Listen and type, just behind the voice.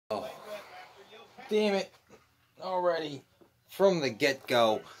Damn it. Already. From the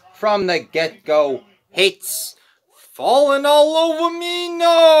get-go. From the get-go. Hates. Falling all over me.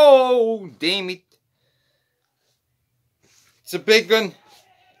 No. Damn it. It's a big one.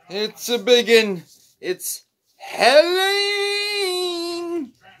 It's a big one. It's Halloween.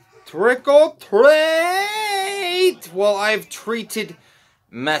 Trick or treat. Well, I've treated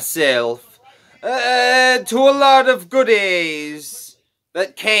myself to a lot of goodies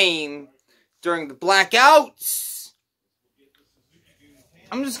that came during the blackouts.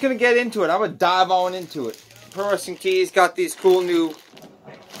 I'm just gonna get into it. I'm gonna dive on into it. Pro Wrestling Tees got these cool new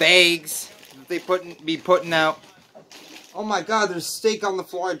bags that they be putting out. Oh my god, there's steak on the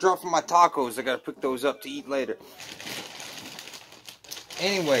floor I dropped from my tacos. I gotta pick those up to eat later.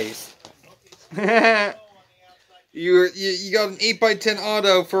 Anyways. You got an 8x10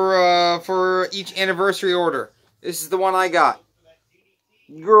 auto for each anniversary order. This is the one I got.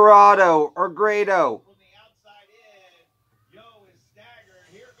 Grotto or Grado.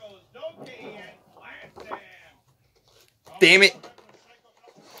 Damn it.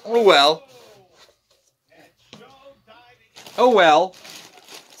 Oh well. Oh well.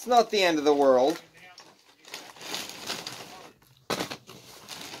 It's not the end of the world.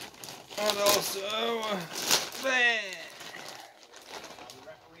 And also,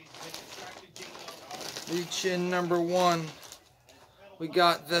 reach in number 1. We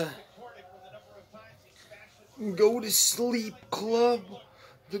got the Go to Sleep Club.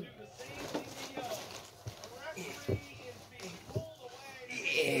 The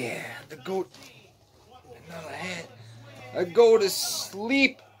another hat. A Go to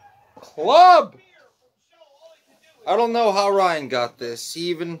Sleep Club. I don't know how Ryan got this.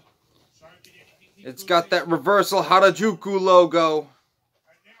 It's got that reversal Harajuku logo.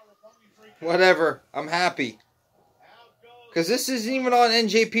 Whatever. I'm happy. Because this isn't even on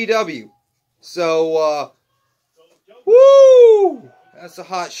Njpw. So, woo! That's a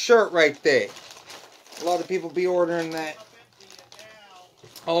hot shirt right there. A lot of people be ordering that.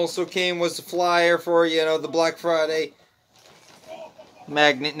 Also came was the flyer for, the Black Friday.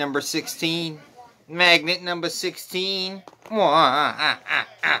 Magnet number 16. Magnet number 16. Oh,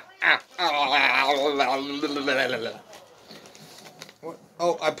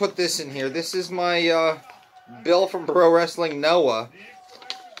 I put this in here. This is my bill from Pro Wrestling Noah.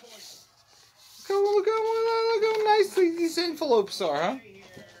 Look how nice these envelopes are, huh?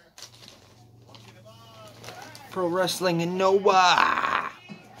 Pro Wrestling Noah.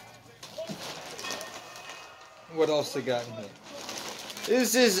 What else they got in here?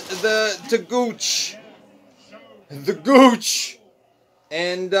 This is the Gooch. The Gooch.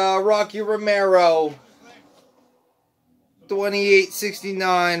 And Rocky Romero.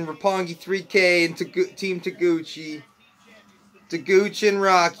 2869, Roppongi 3K, and Team Taguchi. Taguchi and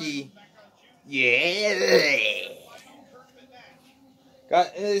Rocky. Yeah.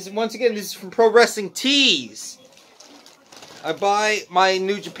 Once again, this is from Pro Wrestling Tees. I buy my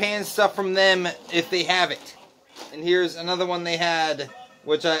New Japan stuff from them if they have it. And here's another one they had,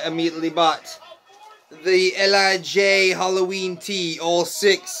 which I immediately bought. The L.I.J. Halloween tee, all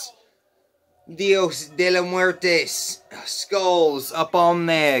 6. Dios de la Muertes skulls up on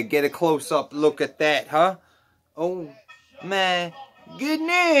there. Get a close-up look at that, huh? Oh my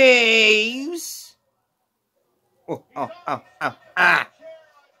goodness! Oh, ah!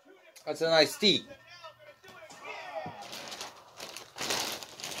 That's a nice tee.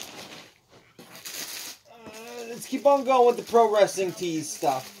 Let's keep on going with the Pro Wrestling Tees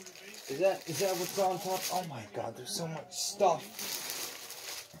stuff. Is that what's on top? Oh my god, there's so much stuff.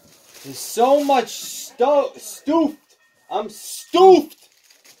 There's so much stoofed. I'm stoofed.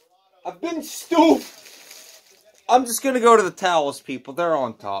 I've been stoofed. I'm just going to go to the towels, people. They're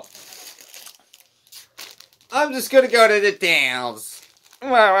on top. I'm just going to go to the towels.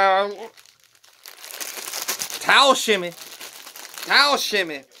 Towel shimmy. Towel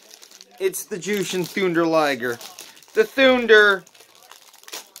shimmy. It's the Jushin Thunder Liger. The Thunder.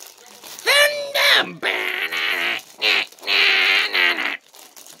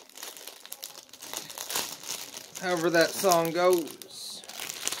 However that song goes.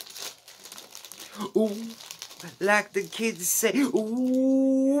 Ooh, like the kids say,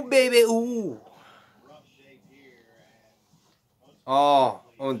 ooh, baby, ooh. Oh,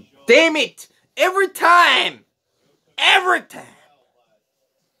 damn it! Every time! Every time!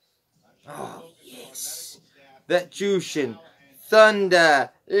 Oh, yes. That Jushin Thunder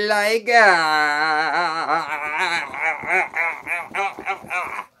Liger.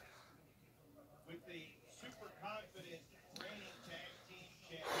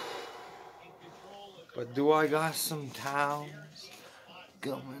 But do I got some towels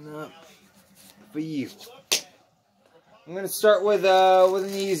going up? for you. I'm gonna start with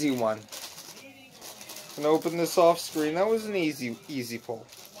an easy one. I'm gonna open this off screen. That was an easy pull.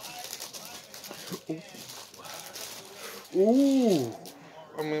 Ooh.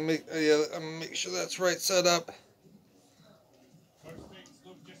 I'm gonna make sure that's right set up.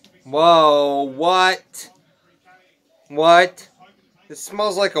 Whoa, what? What? It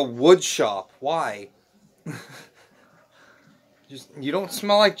smells like a wood shop. Why? You don't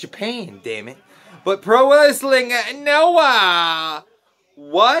smell like Japan, damn it. But pro wrestling, Noah!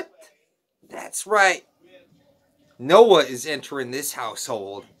 What? That's right. Noah is entering this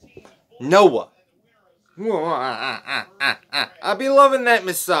household. Noah. I'll be loving that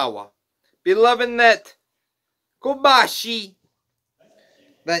Misawa. Be loving that Kobashi.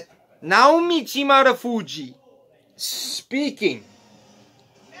 That Naomi Chimarufuji. Speaking.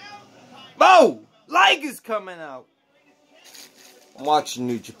 Oh! Liger's coming out. I'm watching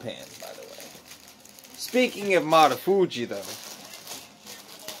New Japan, by the way. Speaking of Marufuji, though.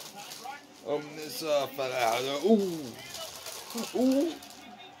 Ooh.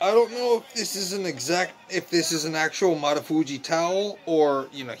 I don't know if this is an actual Marufuji towel, or,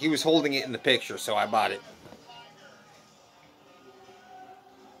 you know, he was holding it in the picture, so I bought it.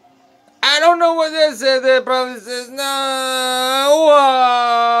 I don't know what this is. It probably says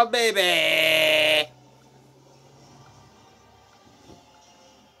no, baby.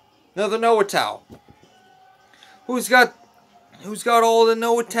 Another Noah towel. Who's got all the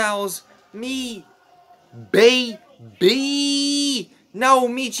Noah towels? Me, baby. No,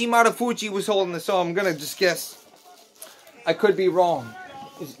 Michi Marufuji was holding this, so I'm gonna just guess. I could be wrong.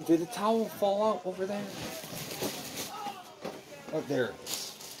 Did the towel fall out over there? Oh, there it is.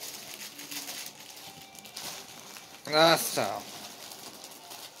 Last towel.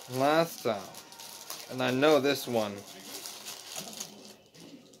 And I know this one.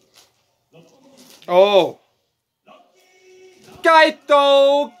 Oh!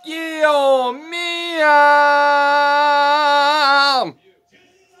 Kaito Kiyomiya!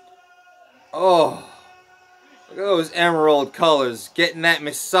 Oh! Look at those emerald colors. Getting that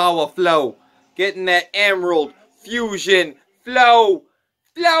Misawa flow. Getting that emerald fusion flow.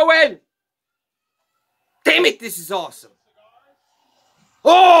 Flowing! Damn it, this is awesome.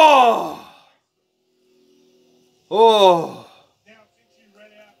 Oh! Oh!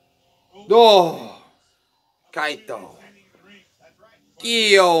 Oh! Kaito.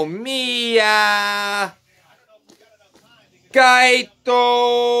 Kiyomiya! Kaito!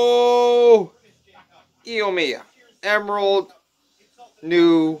 Kiyomiya. Emerald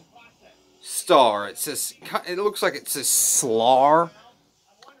new star. It looks like it says Slar.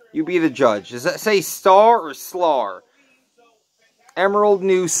 You be the judge. Does that say star or slar? Emerald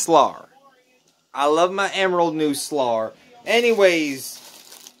new slar. I love my emerald new slar. Anyways,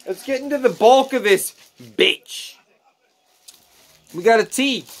 let's get into the bulk of this bitch. We got a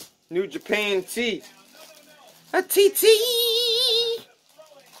T. New Japan T. A TT.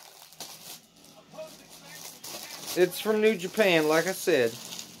 It's from New Japan, like I said.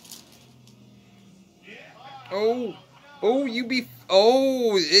 Oh, you be...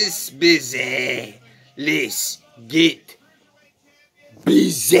 Oh, it's busy. Let's get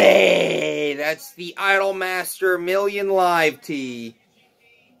busy. That's the Idolmaster Million Live tee.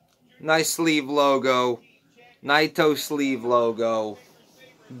 Nice sleeve logo. Naito sleeve logo.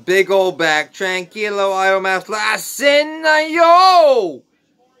 Big old back. Tranquilo Idolmaster. Asenayo!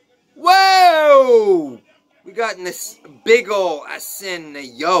 Whoa! We got this big old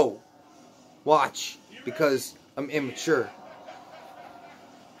Asenayo. Watch, because I'm immature.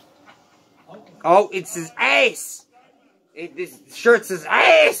 Oh, it says ace. This shirt says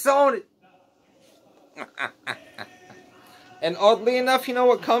ace on it. And oddly enough, you know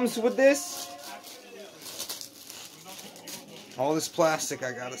what comes with this? All this plastic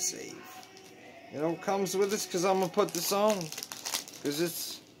I gotta save. You know what comes with this? Because I'm gonna put this on.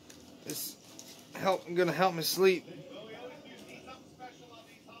 Because it's gonna help me sleep.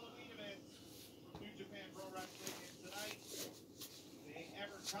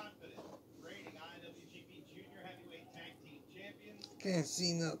 Can't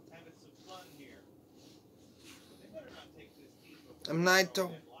see nothing. I'm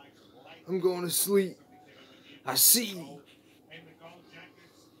Naito. I'm going to sleep. I see.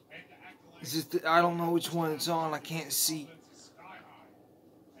 It's just that I don't know which one it's on. I can't see.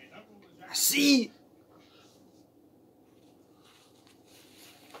 I see.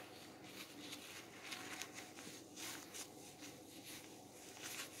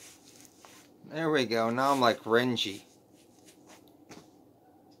 There we go. Now I'm like Renji.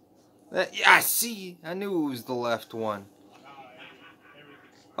 Yeah, I see. I knew it was the left one.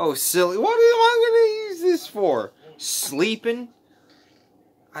 Oh, silly. What am I going to use this for? Sleeping?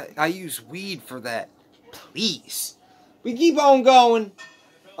 I use weed for that. Please. We keep on going.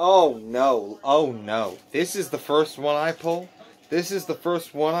 Oh, no. Oh, no. This is the first one I pull? This is the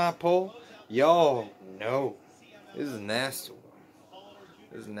first one I pull? Yo, no. This is a nasty one.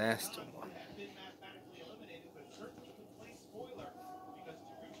 This is a nasty one.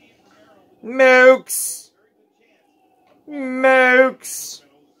 Mooks. Mooks.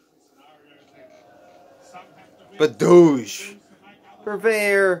 Badouge.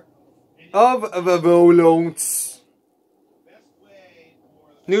 Purveyor of violence.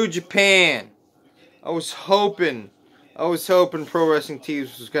 New Japan. I was hoping Pro Wrestling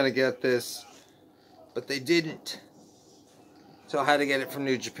Tees was going to get this, but they didn't. So I had to get it from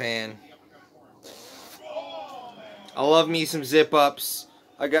New Japan. I love me some zip-ups.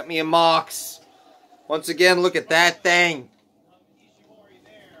 I got me a Mox. Once again, look at that thing.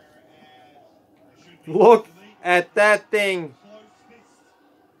 Look at that thing.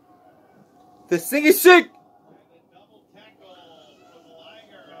 This thing is sick.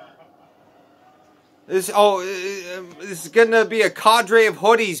 This is gonna be a cadre of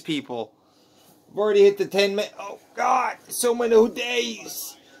hoodies, people. I've already hit the 10 minute. Oh God, so many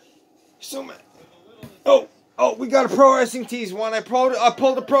days. So many. Oh, we got a Pro Wrestling Tees one. I pulled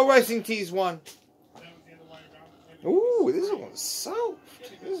a Pro Wrestling Tees one. Ooh, this one's soft.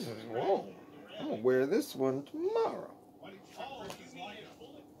 This is whoa. I'm gonna wear this one tomorrow.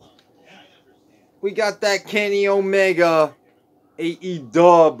 We got that Kenny Omega AE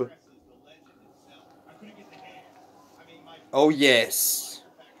dub. Oh yes.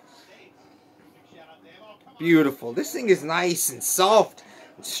 Beautiful. This thing is nice and soft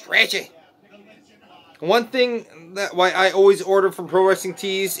and stretchy. One thing that why I always order from Pro Wrestling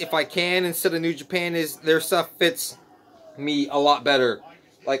Tees, if I can, instead of New Japan, is their stuff fits me a lot better.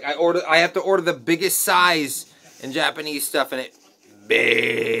 Like I have to order the biggest size in Japanese stuff, and it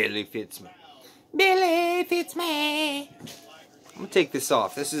barely fits me. Barely fits me. I'm gonna take this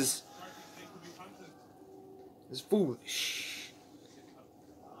off. This is foolish.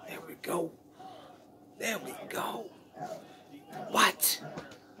 There we go. There we go. What?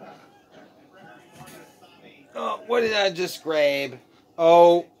 Oh, what did I just grab?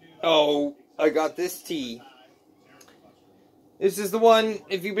 Oh, I got this tee. This is the one,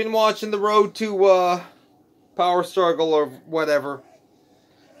 if you've been watching the Road to Power Struggle or whatever.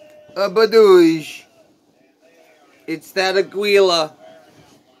 Badouge. It's that Aguila.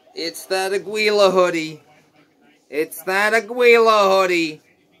 It's that Aguila hoodie. It's that Aguila hoodie.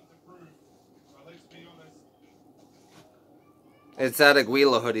 It's that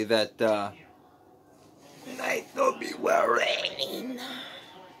Aguila hoodie that Night will be wearing.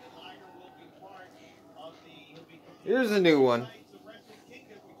 Here's a new one.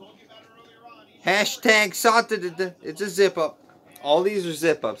 Hashtag Sata. It's a zip up. All these are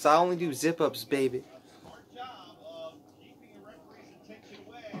zip ups. I only do zip ups, baby.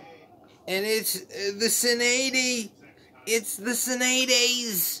 And it's the Sinade. It's the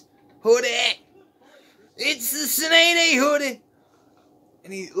Sinade's hoodie. It's the Sinade hoodie.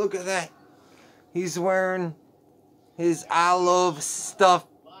 And look at that. He's wearing his I Love Stuff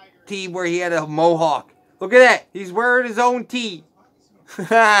tee where he had a mohawk. Look at that. He's wearing his own tee.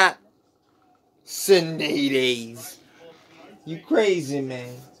 Sinades. You crazy,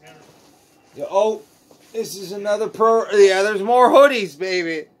 man. Oh, this is another pro. Yeah, there's more hoodies,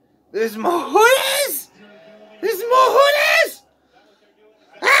 baby. There's more hoodies. There's more hoodies.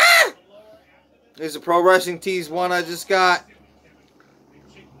 Ah! There's a Pro Wrestling Tees one I just got.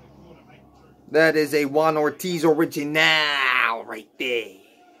 That is a Juan Ortiz original right there.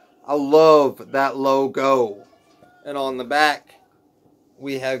 I love that logo. And on the back,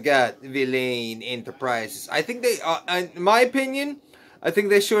 we have got Villain Enterprises. I think they, in my opinion, I think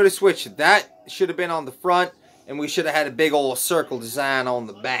they should have switched. That should have been on the front, and we should have had a big old circle design on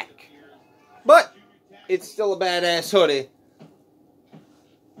the back. But it's still a badass hoodie.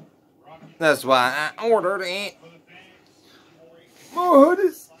 That's why I ordered it. More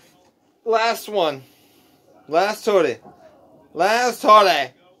hoodies. Last one. Last hoodie. Last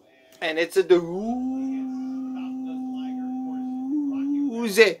hoodie. And it's a doozy.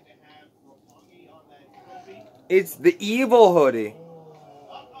 It's the Evil hoodie.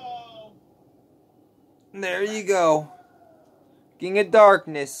 There you go. King of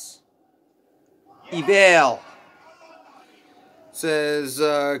Darkness. Evil. Says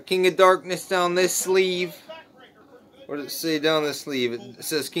King of Darkness down this sleeve. What does it say down this sleeve? It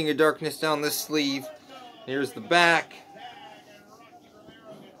says King of Darkness down this sleeve. Here's the back.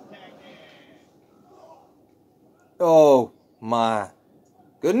 Oh my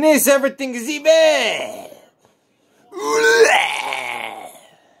Goodness, everything is even.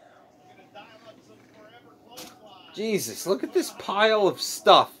 Jesus, look at this pile of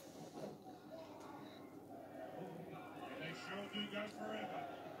stuff.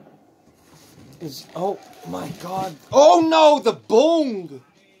 Oh my God. Oh no, the bong.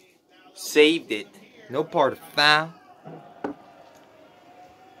 Saved it. No part of foul.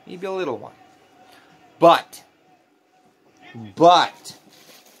 Maybe a little one. But.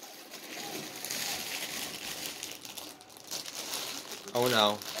 Oh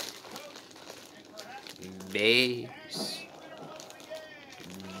no. Base.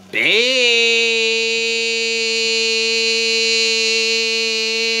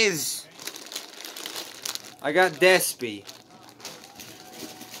 I got Despy.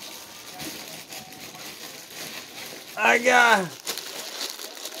 I got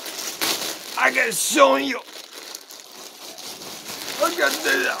Sonya. Look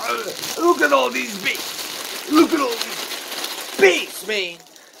at all these beats. Look at all these beats, man.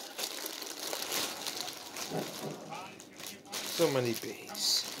 So many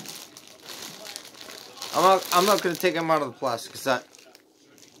beats. I'm not gonna take them out of the plastic because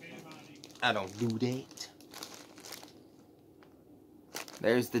I don't do that.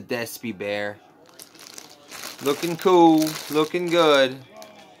 There's the Despy bear. Looking cool, looking good.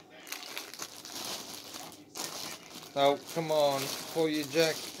 Oh, come on. Pull your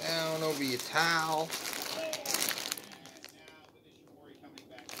jacket down over your towel.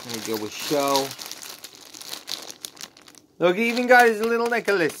 There we go with show. Look, he even got his little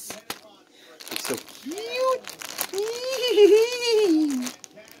necklace. It's so cute.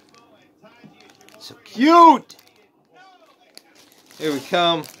 So cute. Here we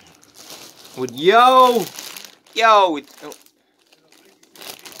come with Yo. Yo,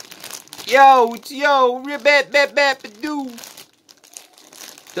 it's Yo, rip-bap-bap-bap-a-doo.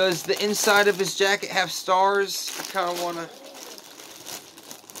 Does the inside of his jacket have stars? I kind of want to...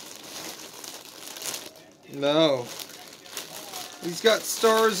 No. He's got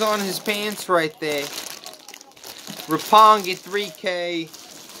stars on his pants right there. Rapongi 3K.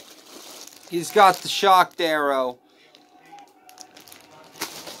 He's got the shocked arrow.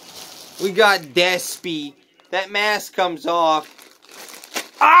 We got Despy. That mask comes off.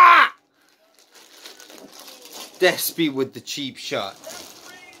 Ah! Despy with the cheap shot.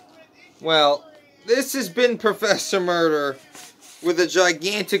 Well, this has been Professor Murder with a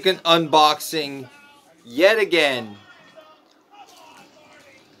gigantic unboxing yet again.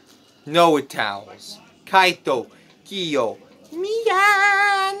 Noah towels. Kaito. Kiyo.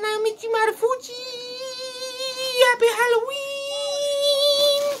 Mia. Namichi Marufuji. Happy Halloween.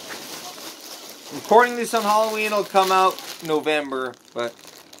 Recording this on Halloween, it'll come out November, but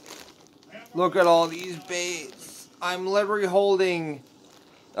look at all these baits. I'm literally holding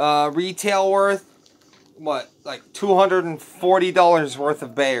retail worth, what, like $240 worth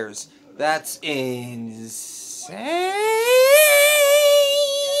of bears. That's insane.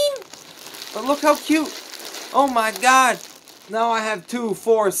 But look how cute. Oh my God. Now I have 2,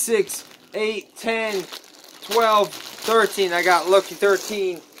 4, 6, 8, 10, 12, 13. I got lucky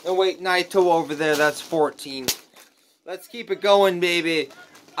 13. Oh wait, Naito over there, that's 14. Let's keep it going, baby.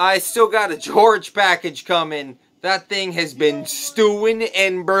 I still got a George package coming. That thing has been stewing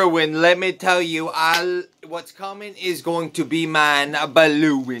and brewing. Let me tell you, what's coming is going to be mine. A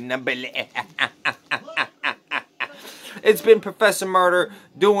balloon. It's been Professor Murder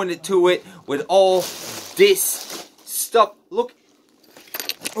doing it to it with all this stuff. Look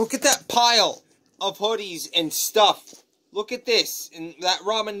at that pile of hoodies and stuff. Look at this, in that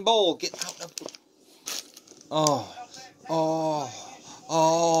ramen bowl. Get out of the... Oh.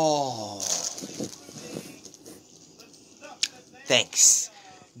 Thanks.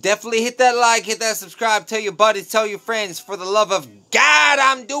 Definitely hit that like, hit that subscribe, tell your buddies, tell your friends. For the love of God,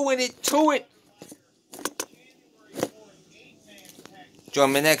 I'm doing it to it.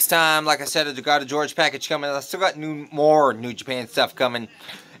 Join me next time. Like I said, I got a George package coming. I still got more New Japan stuff coming.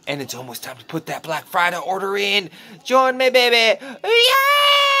 And it's almost time to put that Black Friday order in. Join me, baby. Yeah!